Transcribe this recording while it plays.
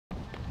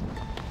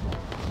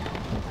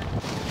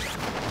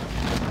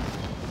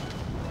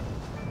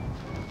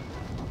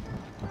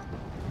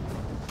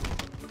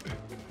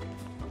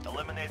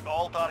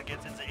all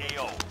targets in the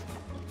AO.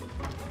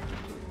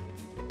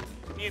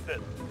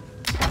 Ethan.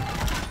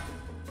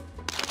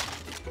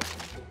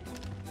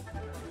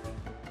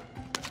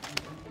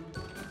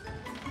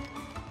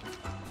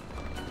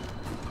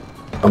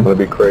 I'm gonna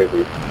be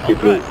crazy.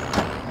 Keep it.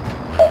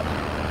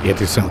 Yeah,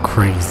 do something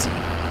crazy.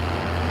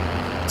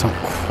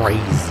 Something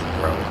crazy,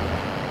 bro.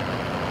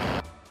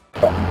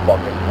 Something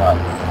fucking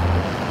nuts.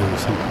 Do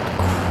something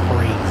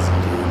crazy,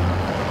 dude.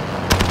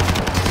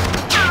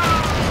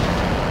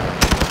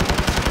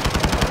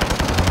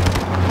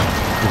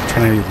 You're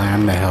trying to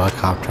land the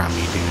helicopter on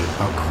me, dude.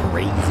 How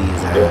crazy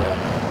is that? Yeah.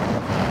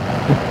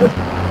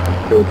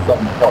 Do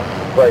something fucking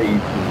crazy.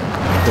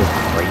 So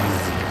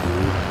crazy,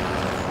 dude.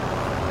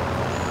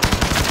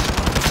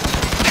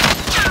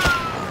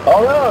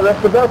 Oh no,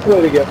 that's the best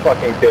way to get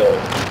fucking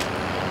killed.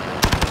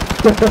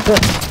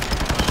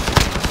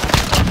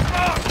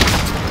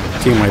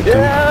 Team wiped him.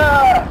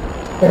 Yeah!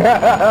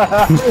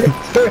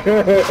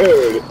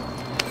 Dude!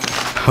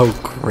 How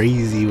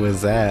crazy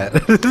was that?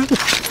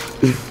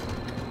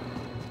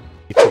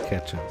 Get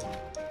ketchup.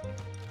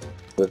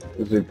 The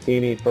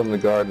zucchini from the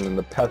garden and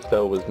the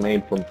pesto was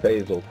made from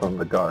basil from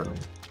the garden.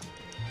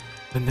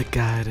 In the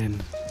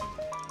garden.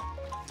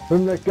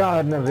 From the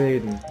Garden of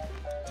Eden.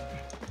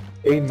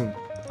 Eden,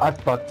 I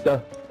fucked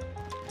up.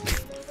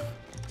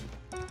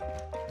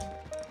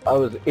 I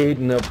was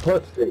eating a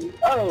pussy.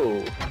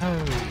 Oh!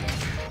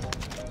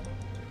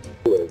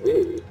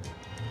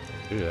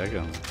 Dude, that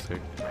gun's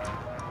sick.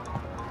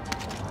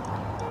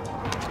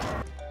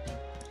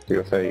 You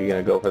gonna say you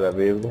gonna go for that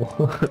vehicle?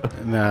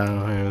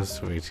 No, it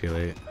was way too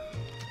late.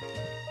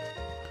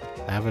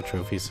 I have a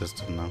trophy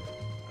system though.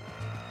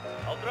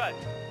 I'll drive.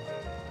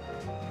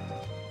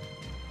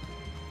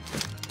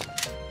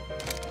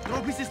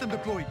 Trophy system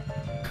deployed.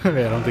 I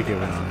don't think it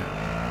was it.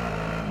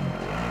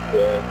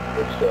 Yeah,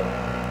 for sure.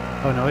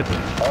 Oh no, it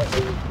didn't.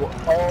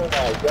 Oh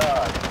my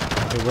god.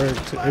 It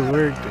worked. It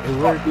worked. It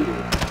worked.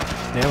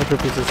 They have a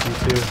trophy system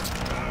too.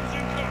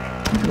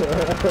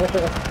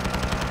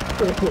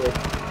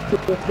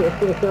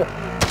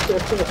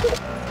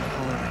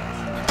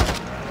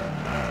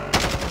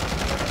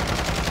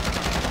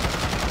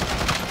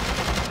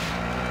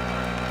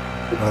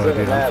 Oh,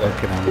 dude, I'm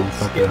fucking him. I'm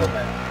fucking him.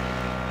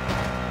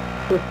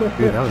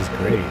 Dude, that was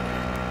great.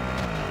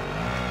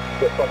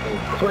 Fucking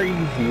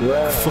crazy,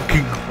 right?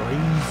 Fucking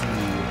crazy.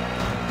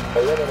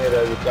 Eliminated, I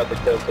just got the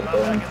kill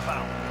confirmed.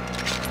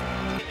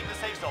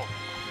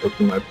 Look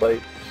at my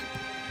plate.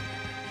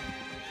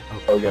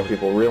 Oh, we got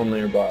people real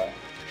nearby.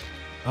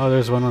 Oh,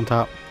 there's one on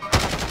top.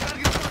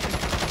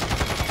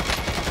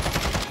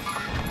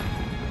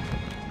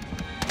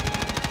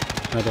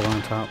 Another one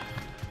on top.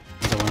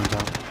 Another one on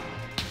top.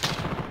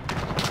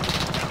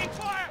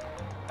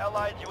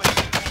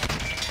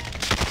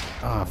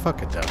 Oh,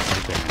 fuck it, though.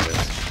 Right behind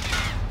us.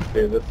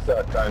 Dude, this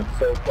sucks. I'm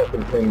so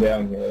fucking pinned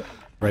down here.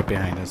 Right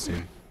behind us,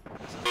 dude.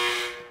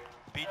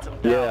 Beat them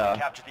down and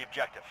capture the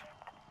objective.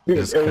 Dude,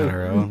 Just cut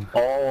our own.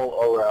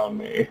 All around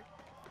me.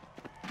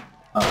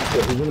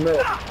 He's in the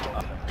middle.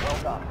 Well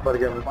done. Try to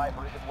get him.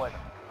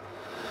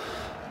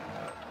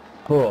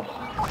 Oh.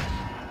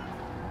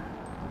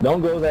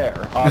 Don't go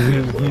there,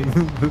 obviously.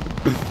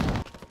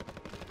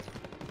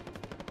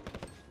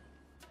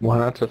 Why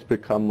not just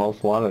become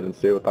most wanted and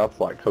see what that's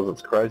like? Because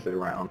it's crazy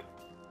around.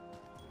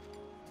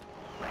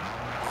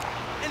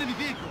 Enemy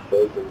vehicle.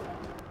 Crazy.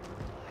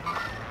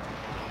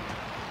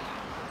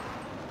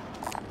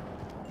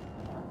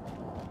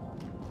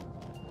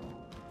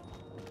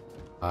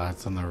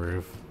 It's on the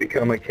roof.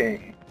 Become a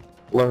king.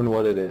 Learn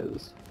what it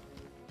is.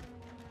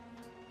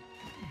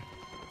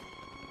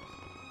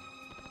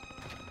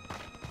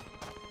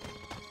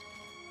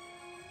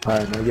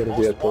 Alright, now get a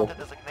vehicle.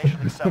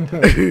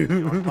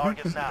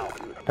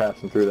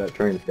 Passing through that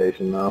train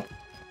station now.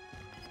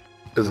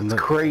 Because it's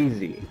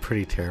crazy. I'm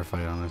pretty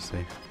terrified,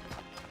 honestly.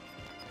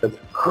 It's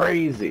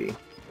crazy.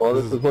 Well,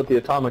 this is what the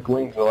atomic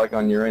wings are like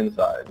on your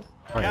inside.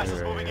 Gas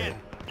is moving in.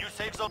 New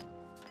safe zone.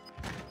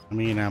 I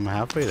mean, I'm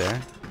halfway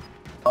there.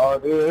 Oh,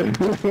 dude.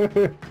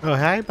 Oh,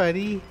 hi,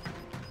 buddy.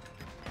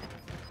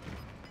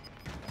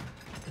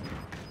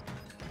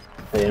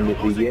 And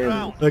it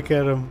begins. Look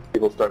at him.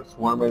 People start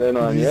swarming in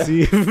on you.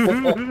 See?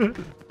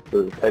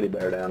 There's a teddy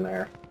bear down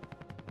there.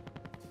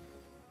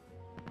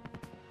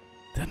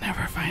 They'll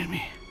never find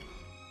me.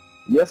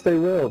 Yes, they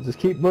will. Just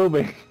keep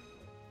moving.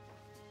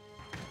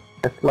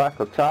 It's like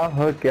a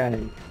childhood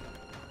game.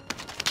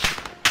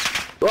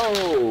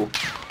 Whoa!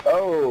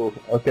 Oh!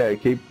 Okay,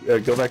 keep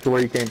go back to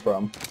where you came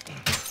from.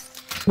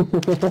 Go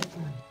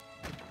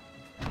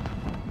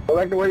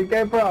back to where you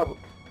came from.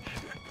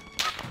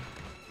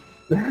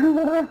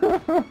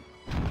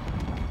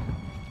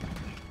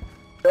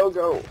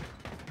 Go.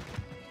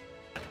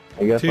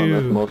 I guess on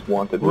this most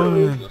wanted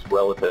really is just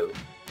relative.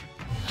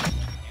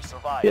 You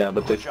survived. Yeah,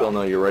 but they still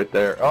know you're right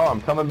there. Oh, I'm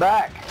coming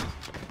back!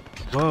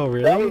 Whoa,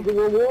 really? That was the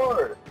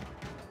reward!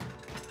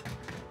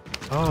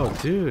 Oh,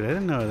 dude, I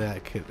didn't know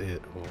that could...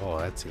 Whoa,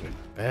 that's even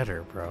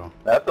better, bro.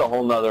 That's a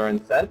whole nother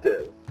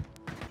incentive.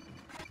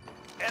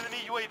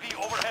 Enemy UAV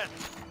overhead.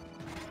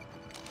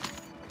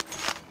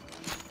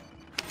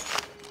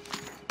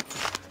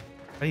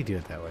 do you do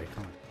it that way?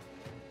 Come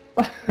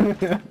on.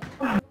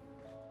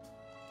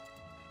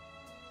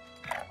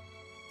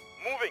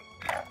 Moving.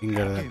 You can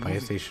go to that buy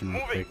station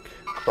real quick.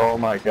 Oh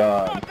my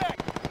god.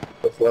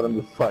 Let's let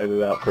him just fight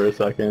it out for a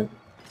second.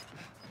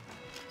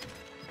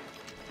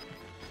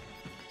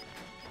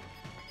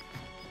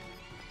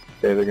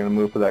 Okay, they're gonna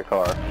move for that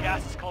car.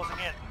 Gas is closing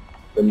in.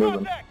 They're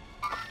moving. Contact!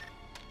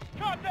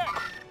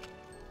 Contact!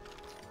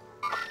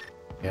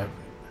 Yep.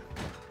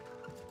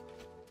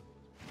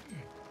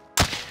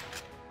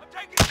 I'm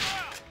taking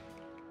fire!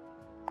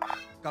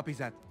 Copy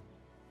that.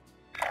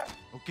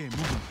 Okay,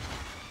 moving.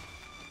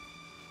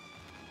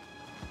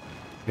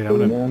 Dude, I'm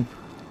gonna... Man.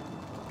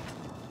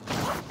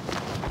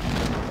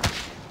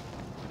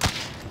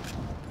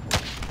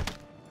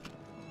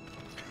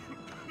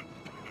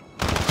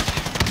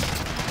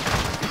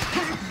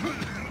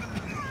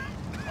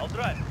 I'll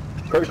drive.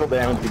 Critical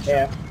damage, you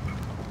can't.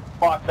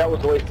 Fuck, that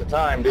was a waste of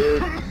time,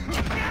 dude.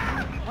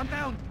 One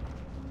down.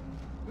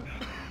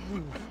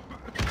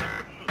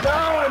 No,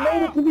 I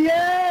made it to the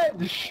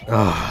edge!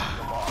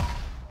 Oh.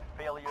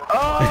 Failure.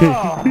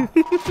 Oh!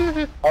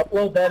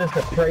 Upload that as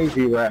a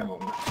crazy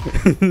round.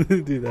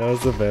 Dude, that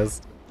was the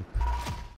best.